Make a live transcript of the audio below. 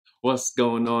What's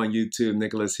going on YouTube?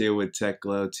 Nicholas here with Tech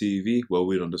Love TV, where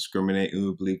we don't discriminate and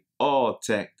we believe all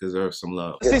tech deserves some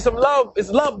love. See some love,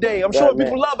 it's love day. I'm sure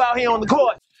people love out here on the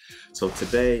court. So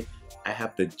today, I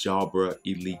have the Jabra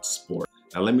Elite Sport.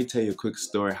 Now let me tell you a quick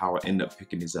story how I ended up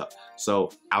picking these up.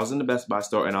 So I was in the Best Buy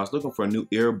store and I was looking for new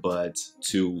earbuds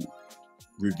to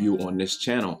review on this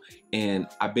channel. And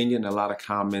I've been getting a lot of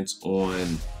comments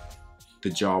on the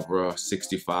Jabra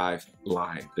 65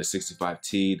 line, the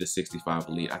 65T, the 65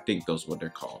 Elite. I think those are what they're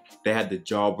called. They had the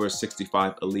Jabra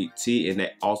 65 Elite T, and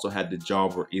they also had the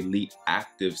Jabra Elite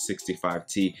Active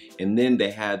 65T, and then they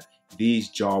had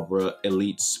these Jabra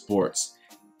Elite Sports,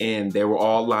 and they were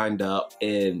all lined up,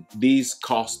 and these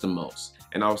cost the most.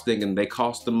 And I was thinking, they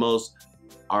cost the most.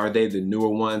 Are they the newer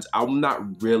ones? I'm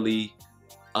not really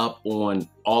up on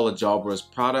all of Jabra's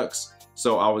products,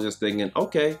 so I was just thinking,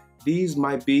 okay, these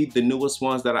might be the newest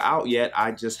ones that are out yet.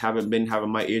 I just haven't been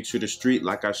having my ear to the street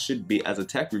like I should be as a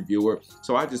tech reviewer.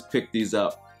 So I just picked these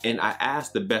up and I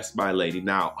asked the Best Buy lady.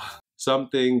 Now,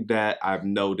 something that I've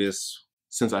noticed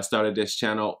since I started this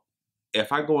channel,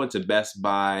 if I go into Best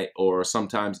Buy or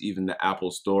sometimes even the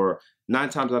Apple store, 9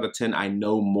 times out of 10, I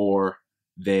know more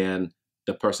than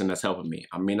the person that's helping me.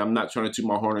 I mean, I'm not trying to toot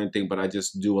my horn or anything, but I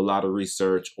just do a lot of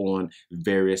research on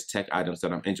various tech items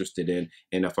that I'm interested in.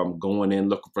 And if I'm going in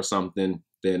looking for something,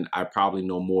 then I probably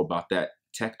know more about that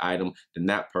tech item than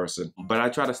that person. But I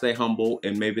try to stay humble,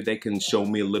 and maybe they can show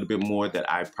me a little bit more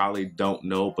that I probably don't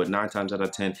know, but 9 times out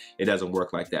of 10, it doesn't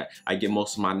work like that. I get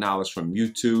most of my knowledge from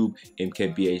YouTube,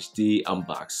 MKBHD,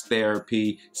 Unbox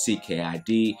Therapy,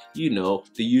 CKID, you know,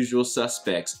 the usual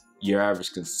suspects, your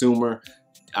average consumer,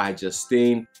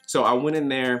 iJustine. So I went in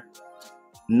there,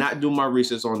 not doing my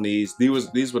research on these.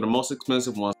 These were the most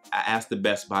expensive ones. I asked the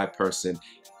Best Buy person,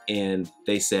 and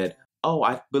they said, "Oh,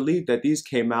 I believe that these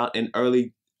came out in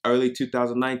early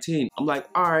 2019." I'm like,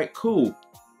 all right, cool.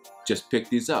 Just pick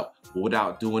these up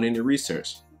without doing any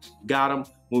research. Got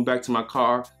them, went back to my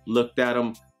car, looked at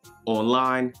them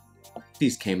online.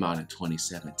 These came out in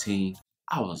 2017.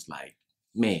 I was like,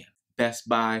 man, Best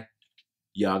Buy,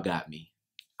 y'all got me.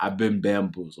 I've been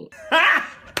bamboozled.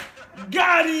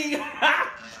 Got him!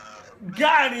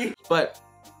 Got him! But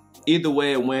either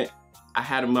way it went, I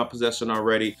had them in my possession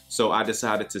already, so I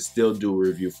decided to still do a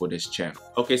review for this channel.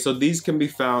 Okay, so these can be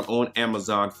found on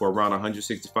Amazon for around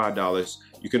 $165.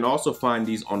 You can also find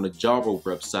these on the Jabra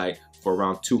website for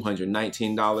around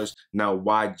 $219. Now,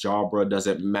 why Jabra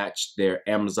doesn't match their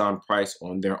Amazon price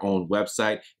on their own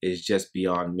website is just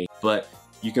beyond me. But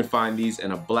you can find these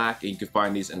in a black and you can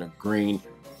find these in a green.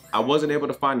 I wasn't able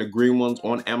to find the green ones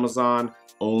on Amazon,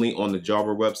 only on the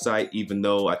Jabra website, even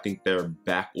though I think they're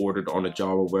back ordered on the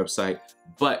Jabra website.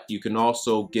 But you can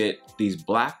also get these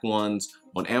black ones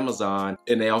on Amazon,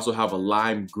 and they also have a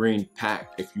lime green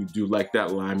pack. If you do like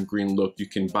that lime green look, you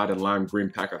can buy the lime green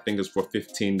pack. I think it's for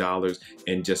 $15,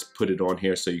 and just put it on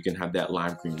here so you can have that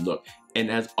lime green look.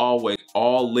 And as always,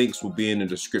 all links will be in the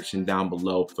description down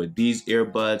below for these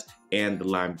earbuds and the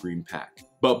lime green pack.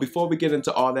 But before we get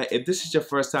into all that, if this is your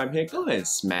first time here, go ahead and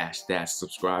smash that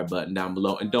subscribe button down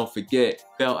below. And don't forget,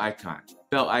 bell icon,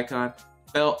 bell icon,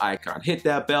 bell icon. Hit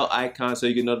that bell icon so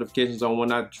you get notifications on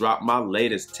when I drop my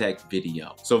latest tech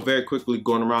video. So very quickly,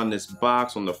 going around this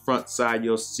box, on the front side,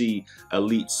 you'll see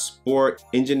Elite Sport,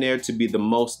 engineered to be the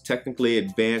most technically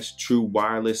advanced true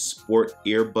wireless sport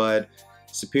earbud.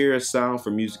 Superior sound for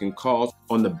music and calls.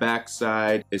 On the back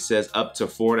side, it says up to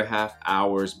 4.5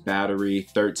 hours battery,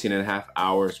 13.5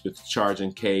 hours with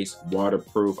charging case,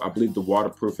 waterproof. I believe the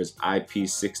waterproof is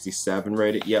IP67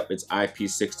 rated. Yep, it's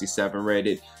IP67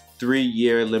 rated.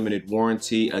 3-year limited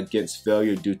warranty against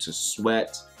failure due to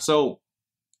sweat. So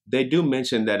they do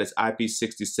mention that it's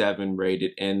IP67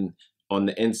 rated, and on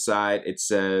the inside it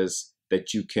says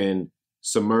that you can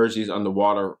submerge these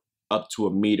underwater up to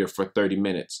 1 meter for 30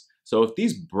 minutes. So if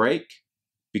these break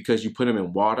because you put them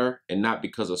in water and not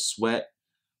because of sweat,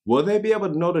 will they be able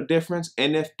to know the difference?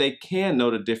 And if they can know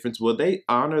the difference, will they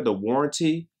honor the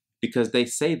warranty? Because they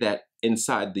say that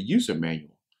inside the user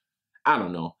manual. I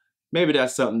don't know. Maybe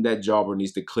that's something that Jabra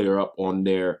needs to clear up on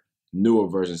their newer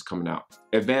versions coming out.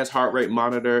 Advanced heart rate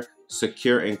monitor,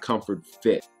 secure and comfort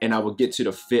fit. And I will get to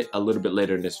the fit a little bit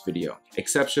later in this video.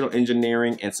 Exceptional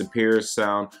engineering and superior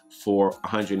sound for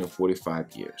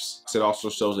 145 years. So it also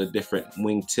shows the different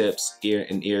wing tips,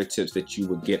 ear tips that you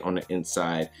would get on the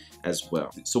inside as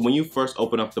well. So when you first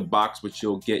open up the box, what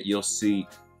you'll see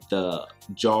the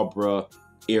Jabra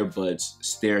earbuds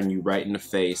staring you right in the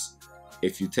face.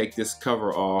 If you take this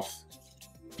cover off,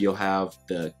 you'll have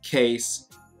the case,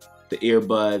 the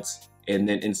earbuds, And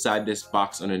then inside this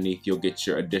box underneath, you'll get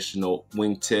your additional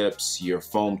wing tips, your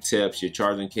foam tips, your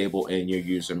charging cable, and your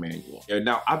user manual.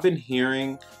 Now, I've been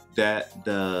hearing that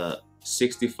the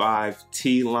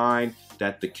 65T line,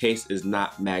 that the case is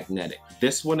not magnetic.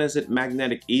 This one isn't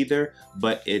magnetic either,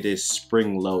 but it is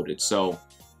spring loaded. So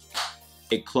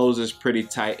it closes pretty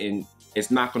tight and it's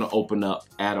not gonna open up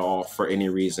at all for any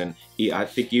reason. I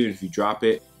think even if you drop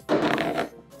it,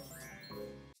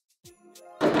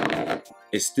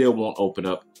 it still won't open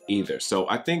up either. So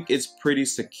I think it's pretty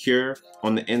secure.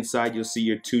 On the inside, you'll see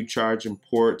your 2 charging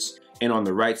ports. And on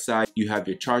the right side, you have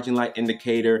your charging light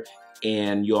indicator,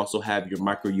 and you also have your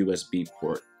micro USB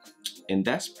port. And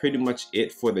that's pretty much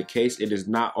it for the case. It is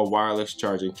not a wireless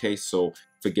charging case, so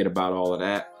forget about all of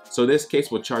that. So this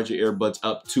case will charge your earbuds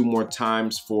up 2 more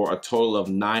times for a total of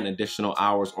 9 additional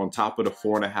hours on top of the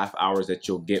 4.5 hours that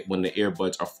you'll get when the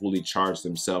earbuds are fully charged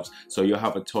themselves. So you'll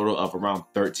have a total of around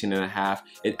 13.5.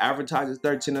 It advertises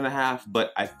 13.5,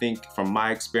 but I think from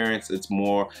my experience, it's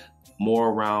more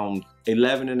around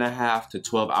 11.5 to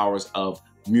 12 hours of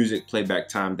music playback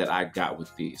time that I got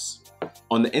with these.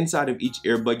 On the inside of each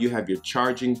earbud, you have your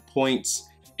charging points.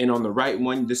 And on the right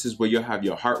one, this is where you'll have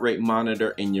your heart rate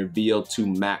monitor and your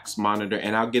VO2 max monitor.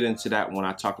 And I'll get into that when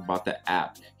I talk about the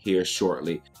app here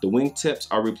shortly. The wingtips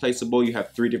are replaceable. You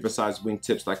have 3 different size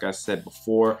wingtips, like I said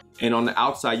before. And on the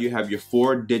outside, you have your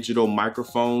 4 digital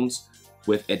microphones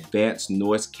with advanced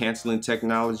noise canceling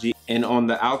technology. And on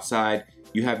the outside,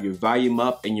 you have your volume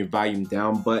up and your volume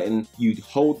down button. You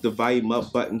hold the volume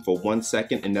up button for 1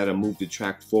 second and that'll move the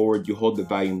track forward. You hold the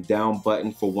volume down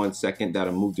button for 1 second,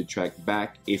 that'll move the track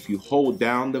back. If you hold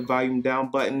down the volume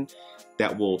down button,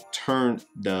 that will turn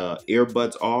the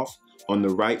earbuds off. On the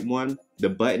right one, the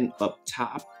button up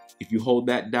top, if you hold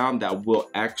that down, that will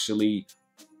actually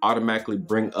automatically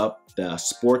bring up the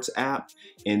sports app.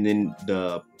 And then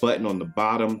the button on the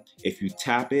bottom, if you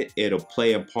tap it, it'll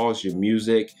play and pause your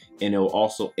music, and it will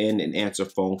also end and answer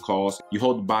phone calls. You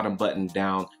hold the bottom button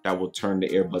down, that will turn the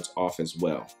earbuds off as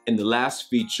well. And the last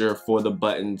feature for the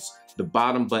buttons, the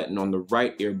bottom button on the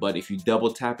right earbud, if you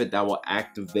double tap it, that will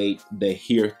activate the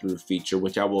hear through feature,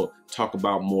 which I will talk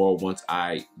about more once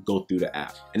I go through the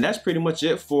app. And that's pretty much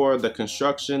it for the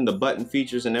construction, the button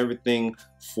features, and everything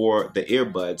for the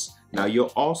earbuds. Now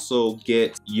you'll also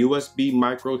get USB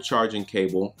micro charging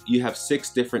cable. You have 6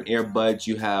 different earbuds.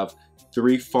 You have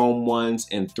 3 foam ones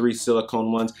and 3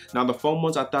 silicone ones. Now the foam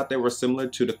ones, I thought they were similar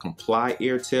to the Comply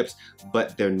ear tips,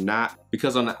 but they're not,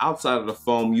 because on the outside of the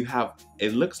foam you have,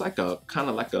 it looks like a kind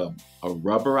of like a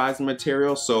rubberized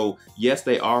material. So yes,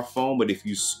 they are foam, but if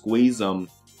you squeeze them,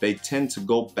 they tend to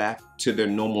go back to their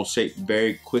normal shape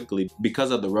very quickly because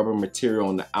of the rubber material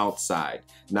on the outside.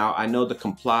 Now I know the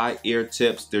Comply ear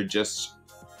tips, they're just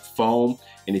foam,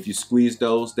 and if you squeeze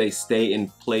those, they stay in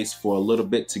place for a little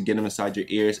bit to get them inside your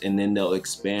ears, and then they'll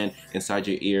expand inside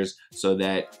your ears so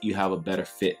that you have a better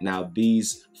fit. Now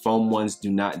these foam ones do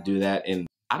not do that, and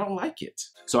I don't like it.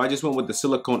 So I just went with the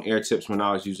silicone ear tips when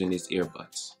I was using these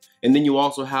earbuds. And then you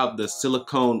also have the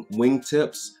silicone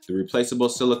wingtips, the replaceable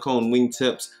silicone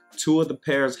wingtips. 2 of the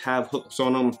pairs have hooks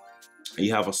on them.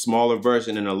 You have a smaller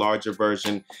version and a larger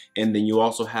version, and then you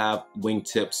also have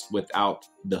wingtips without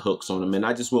the hooks on them. And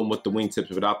I just went with the wingtips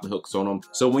without the hooks on them.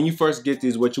 So when you first get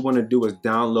these, what you want to do is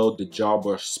download the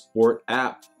Jabra Sport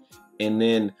app, and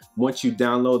then once you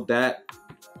download that,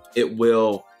 it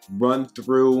will run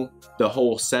through the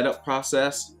whole setup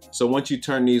process. So once you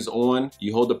turn these on,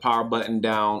 you hold the power button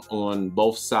down on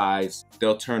both sides,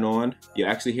 they'll turn on. You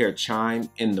actually hear a chime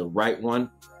in the right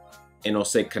one, and it'll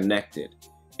say connected.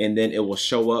 And then it will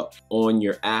show up on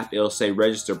your app. It'll say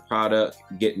register product,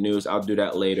 get news. I'll do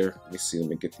that later. Let me see, let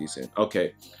me get these in.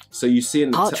 Okay, so you see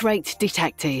in the heart rate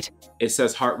detected. It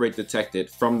says heart rate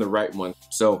detected from the right one.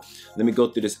 So let me go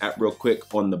through this app real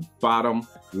quick. On the bottom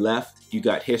left, you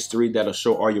got history that'll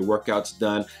show all your workouts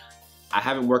done. I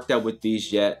haven't worked out with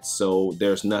these yet, so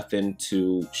there's nothing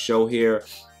to show here.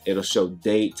 It'll show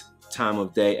date, time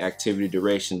of day, activity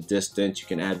duration, distance. You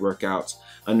can add workouts.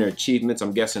 Under achievements,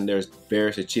 I'm guessing there's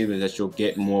various achievements that you'll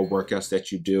get more workouts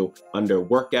that you do. Under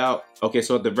workout, okay,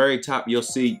 so at the very top, you'll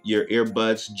see your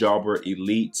earbuds, Jabra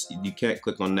Elite. You can't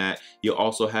click on that. You'll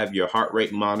also have your heart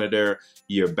rate monitor,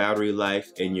 your battery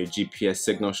life, and your GPS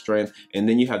signal strength. And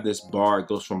then you have this bar, it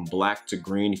goes from black to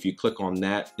green. If you click on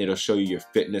that, it'll show you your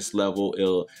fitness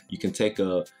level. You can take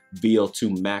a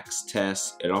VO2 max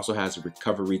test. It also has a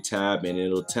recovery tab, and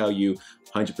it'll tell you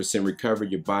 100% recovery.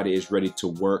 Your body is ready to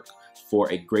work for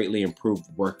a greatly improved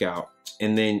workout.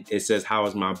 And then it says, how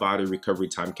is my body recovery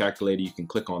time calculated? You can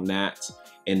click on that,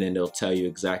 and then it'll tell you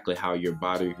exactly how your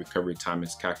body recovery time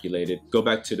is calculated. Go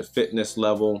back to the fitness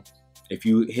level, If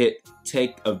you hit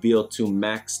take a VO2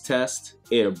 max test,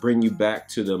 it'll bring you back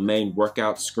to the main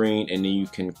workout screen, and then you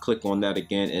can click on that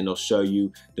again and it'll show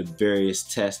you the various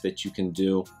tests that you can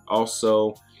do.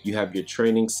 Also, you have your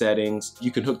training settings.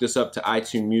 You can hook this up to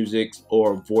iTunes Music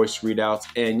or voice readouts.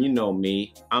 And you know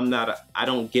me, I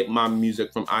don't get my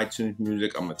music from iTunes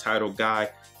Music. I'm a Tidal guy.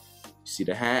 You see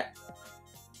the hat?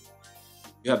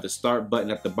 You have the start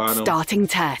button at the bottom. Starting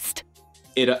test.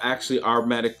 It'll actually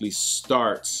automatically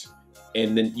start,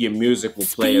 and then your music will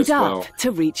play as Speed well. up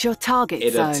to reach your target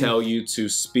It'll zone. tell you to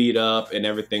speed up and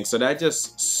everything. So that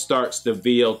just starts the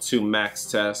VO2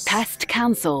 max test. Test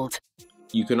cancelled.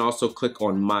 You can also click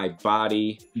on My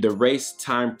Body, the race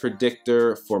time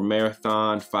predictor for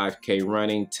marathon, 5K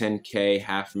running, 10K,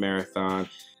 half marathon.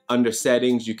 Under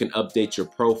settings, you can update your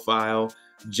profile,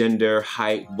 gender,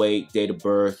 height, weight, date of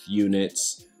birth,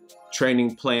 units.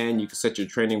 Training plan, you can set your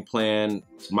training plan.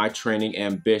 My training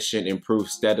ambition, improve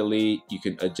steadily. You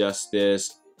can adjust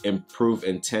this. Improve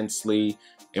intensely,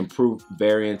 improve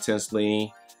very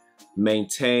intensely.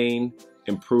 Maintain,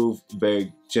 improve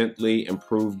very gently,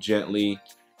 improve gently.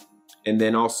 And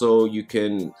then also you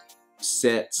can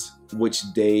set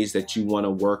which days that you want to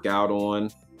work out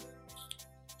on.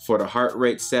 For the heart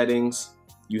rate settings,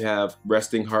 you have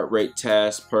resting heart rate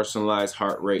test, personalized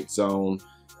heart rate zone.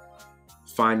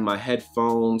 Find my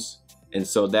headphones, and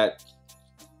so that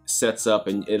sets up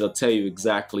and it'll tell you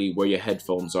exactly where your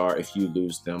headphones are if you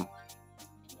lose them.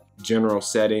 General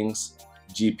settings,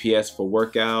 GPS for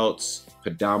workouts,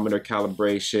 pedometer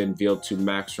calibration, VO2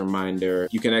 max reminder.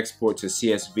 You can export to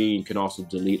CSV. You can also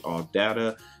delete all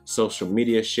data. Social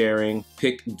media sharing,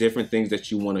 pick different things that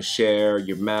you want to share,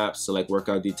 your maps, select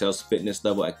workout details, fitness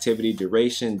level, activity,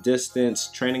 duration,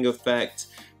 distance, training effect,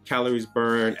 calories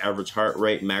burned, average heart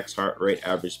rate, max heart rate,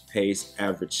 average pace,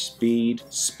 average speed.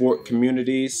 Sport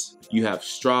communities, you have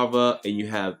Strava and you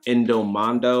have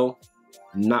Endomondo.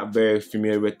 Not very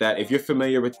familiar with that. If you're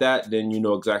familiar with that, then you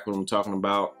know exactly what I'm talking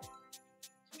about.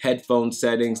 Headphone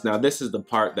settings. Now this is the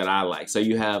part that I like. So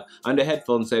you have under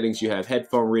headphone settings, you have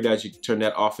headphone readouts. You can turn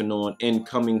that off and on.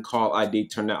 Incoming call ID,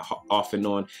 turn that off and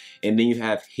on. And then you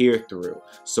have hear through.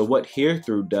 So what hear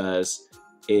through does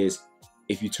is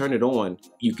if you turn it on,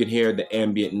 you can hear the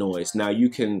ambient noise. Now you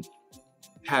can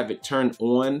have it turned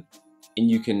on and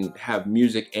you can have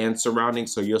music and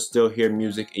surroundings, so you'll still hear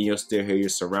music and you'll still hear your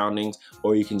surroundings,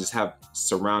 or you can just have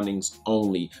surroundings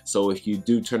only. So if you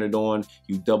do turn it on,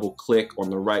 you double click on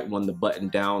the right one, the button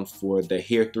down for the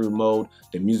hear through mode,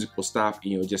 the music will stop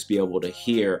and you'll just be able to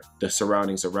hear the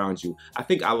surroundings around you. I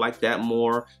think I like that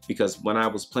more because when I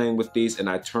was playing with these and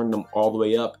I turned them all the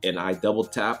way up and I double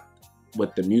tap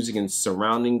with the music and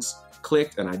surroundings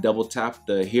clicked and I double tap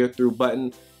the hear through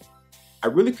button, I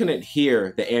really couldn't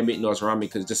hear the ambient noise around me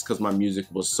because my music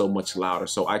was so much louder.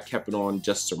 So I kept it on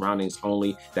just surroundings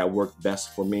only. That worked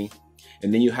best for me.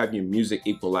 And then you have your music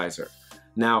equalizer.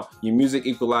 Now, your music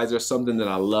equalizer is something that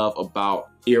I love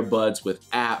about earbuds with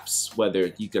apps,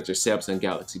 whether you got your Samsung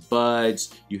Galaxy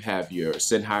Buds, you have your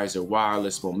Sennheiser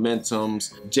wireless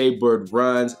Momentums, Jaybird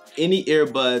Runs, any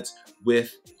earbuds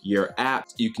with your app,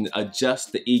 you can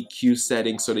adjust the EQ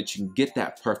settings so that you can get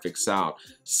that perfect sound.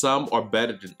 Some are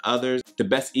better than others. The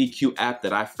best EQ app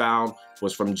that I found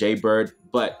was from Jaybird,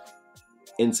 but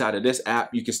inside of this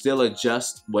app, you can still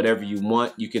adjust whatever you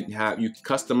want. You can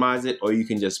customize it, or you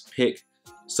can just pick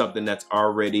something that's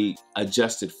already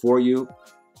adjusted for you.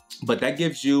 But that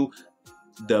gives you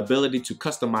the ability to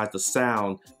customize the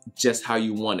sound just how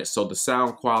you want it. So the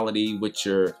sound quality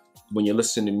when you're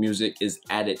listening to music is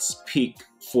at its peak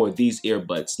for these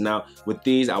earbuds. Now with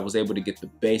these, I was able to get the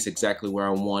bass exactly where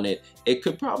I wanted. It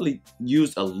could probably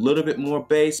use a little bit more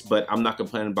bass, but I'm not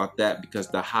complaining about that because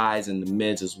the highs and the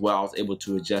mids as well, I was able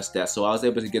to adjust that. So I was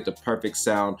able to get the perfect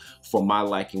sound for my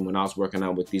liking when I was working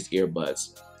out with these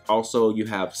earbuds. Also, you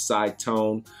have side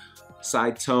tone.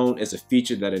 Side tone is a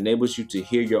feature that enables you to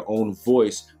hear your own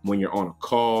voice when you're on a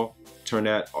call.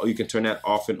 You can turn that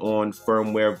off and on.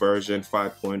 Firmware version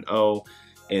 5.0,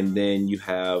 and then you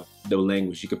have the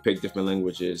language. You can pick different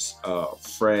languages.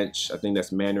 French, I think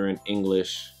that's Mandarin,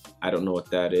 English, I don't know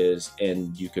what that is,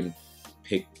 and you can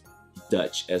pick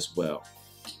Dutch as well.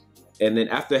 And then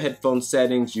after headphone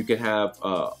settings, you can have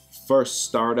first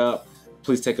startup.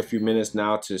 Please take a few minutes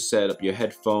now to set up your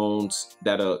headphones.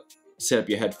 That'll set up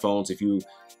your headphones. If you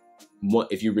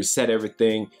reset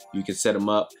everything, you can set them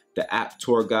up. The app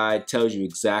tour guide tells you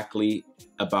exactly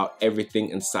about everything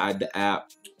inside the app.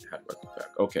 How do I get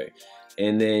back? Okay.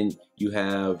 And then you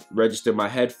have register my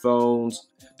headphones.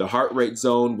 The heart rate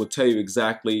zone will tell you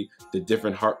exactly the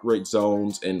different heart rate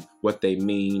zones and what they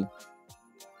mean.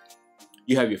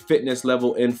 You have your fitness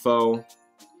level info.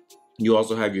 You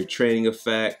also have your training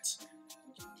effect,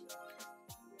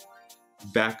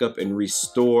 backup and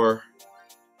restore,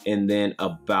 and then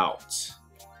about.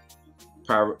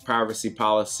 Privacy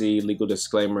policy, legal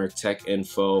disclaimer, tech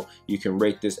info. You can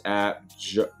rate this app,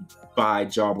 buy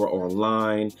Jabra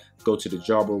online, go to the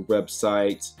Jabra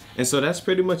website. And so that's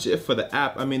pretty much it for the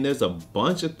app. I mean, there's a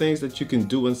bunch of things that you can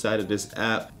do inside of this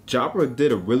app. Jabra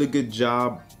did a really good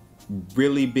job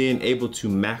really being able to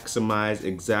maximize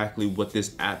exactly what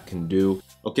this app can do.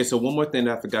 Okay, so one more thing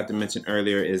that I forgot to mention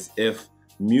earlier is if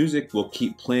music will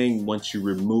keep playing once you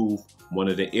remove one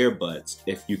of the earbuds,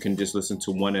 if you can just listen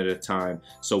to one at a time.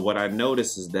 So what I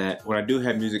noticed is that when I do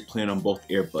have music playing on both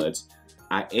earbuds,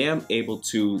 I am able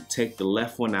to take the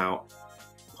left one out,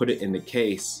 put it in the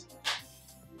case,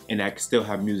 and I can still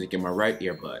have music in my right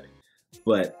earbud.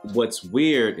 But what's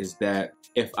weird is that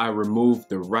if I remove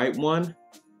the right one,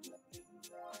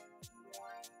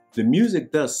 the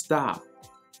music does stop.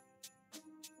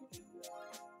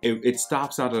 It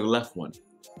stops out of the left one,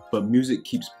 but music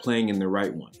keeps playing in the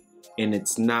right one. And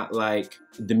it's not like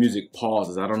the music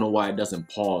pauses. I don't know why it doesn't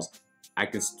pause. I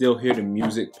can still hear the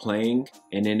music playing,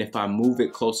 and then if I move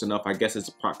it close enough, I guess it's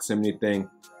a proximity thing.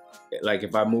 Like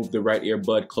if I move the right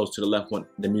earbud close to the left one,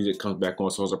 the music comes back on.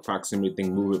 So it's a proximity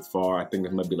thing. Move it far. I think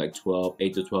it might be like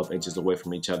 8 to 12 inches away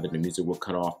from each other. The music will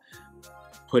cut off.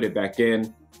 Put it back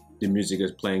in. The music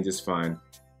is playing just fine.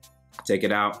 Take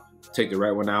it out. Take the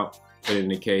right one out. Put it in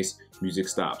the case. Music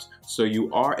stops. So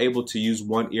you are able to use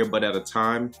one earbud at a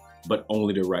time, but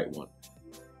only the right one.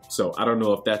 So I don't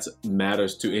know if that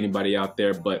matters to anybody out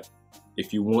there, but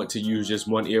if you want to use just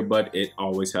one earbud, it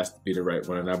always has to be the right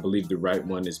one. And I believe the right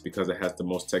one is because it has the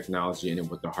most technology in it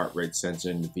with the heart rate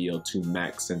sensor and the VO2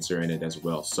 max sensor in it as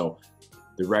well. So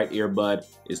the right earbud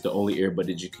is the only earbud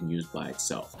that you can use by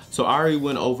itself. So I already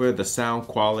went over the sound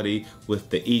quality with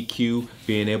the EQ,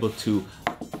 being able to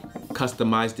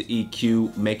customize the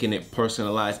EQ, making it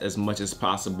personalized as much as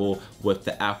possible. What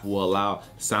the app will allow.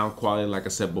 Sound quality, like I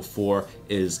said before,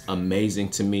 is amazing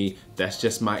to me. That's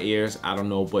just my ears. I don't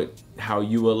know how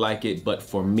you will like it, but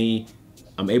for me,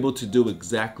 I'm able to do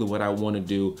exactly what I want to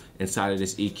do inside of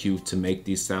this EQ to make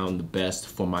these sound the best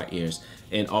for my ears.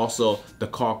 And also the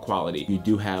call quality. You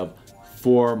do have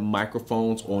 4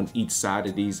 microphones on each side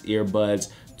of these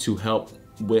earbuds to help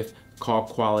with call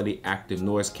quality, active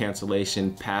noise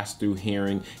cancellation, pass-through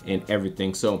hearing, and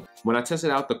everything. So when I tested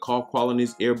out the call quality in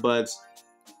these earbuds,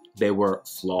 they were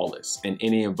flawless. In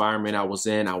any environment I was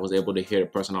in, I was able to hear the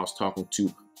person I was talking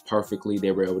to perfectly. They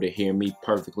were able to hear me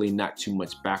perfectly, not too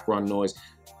much background noise.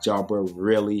 Jabra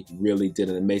really, really did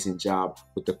an amazing job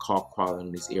with the call quality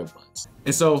on these earbuds.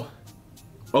 And so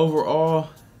overall,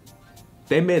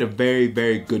 they made a very,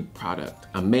 very good product.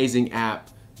 Amazing app,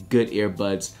 good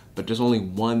earbuds. But there's only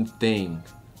one thing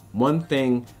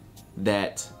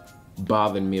that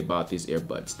bothered me about these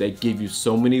earbuds. They give you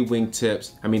so many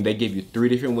wingtips. I mean, they give you 3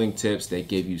 different wingtips. They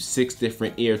give you 6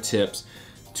 different ear tips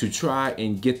to try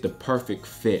and get the perfect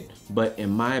fit. But in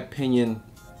my opinion,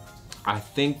 I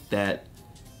think that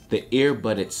the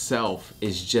earbud itself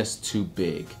is just too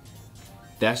big.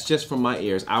 That's just for my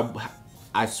ears.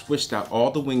 I switched out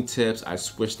all the wingtips. I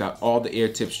switched out all the ear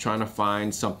tips trying to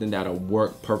find something that'll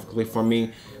work perfectly for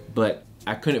me. But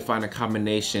I couldn't find a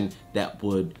combination that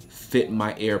would fit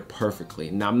my ear perfectly.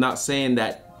 Now, I'm not saying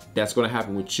that that's gonna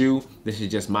happen with you. This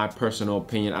is just my personal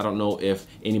opinion. I don't know if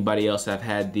anybody else have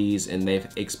had these and they've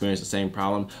experienced the same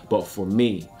problem, but for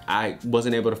me, I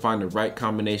wasn't able to find the right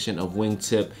combination of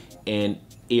wingtip and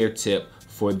ear tip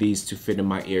for these to fit in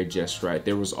my ear just right.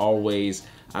 There was always,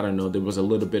 I don't know, there was a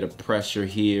little bit of pressure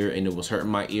here and it was hurting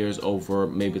my ears over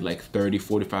maybe like 30,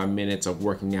 45 minutes of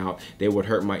working out. They would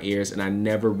hurt my ears and I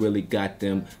never really got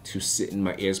them to sit in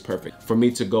my ears perfect. For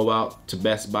me to go out to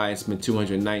Best Buy and spend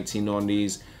 $219 on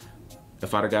these,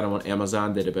 if I'd have got them on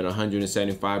Amazon, they'd have been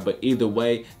 $175. But either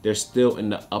way, they're still in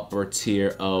the upper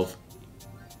tier of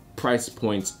price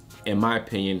points, in my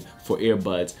opinion, for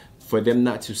earbuds. For them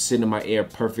not to sit in my ear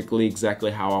perfectly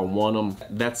exactly how I want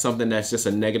them, that's something that's just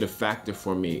a negative factor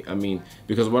for me. I mean,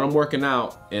 because when I'm working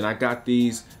out and I got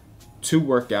these to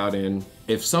work out in,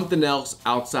 if something else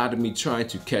outside of me trying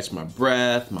to catch my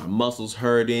breath, my muscles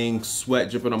hurting,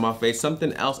 sweat dripping on my face,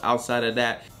 something else outside of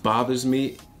that bothers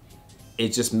me,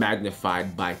 it's just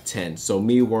magnified by 10. So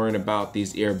me worrying about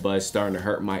these earbuds starting to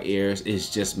hurt my ears, it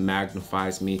just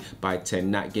magnifies me by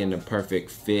 10, not getting a perfect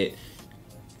fit.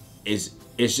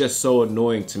 it's just so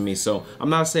annoying to me. So I'm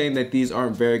not saying that these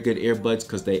aren't very good earbuds,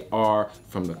 because they are,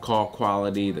 from the call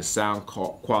quality, the sound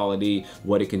quality,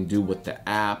 what it can do with the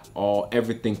app,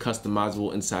 everything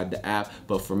customizable inside the app.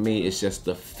 But for me, it's just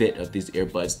the fit of these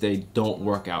earbuds. They don't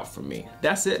work out for me.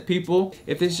 That's it, people.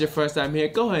 If this is your first time here,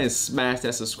 go ahead and smash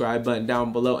that subscribe button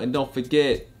down below, and don't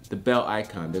forget the bell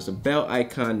icon. There's a bell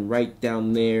icon right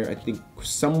down there, I think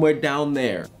somewhere down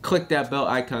there. Click that bell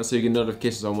icon so you get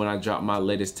notifications on when I drop my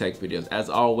latest tech videos. As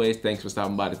always, thanks for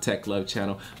stopping by the Tech Love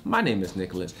channel. My name is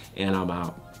Nicholas, and I'm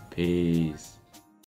out. Peace.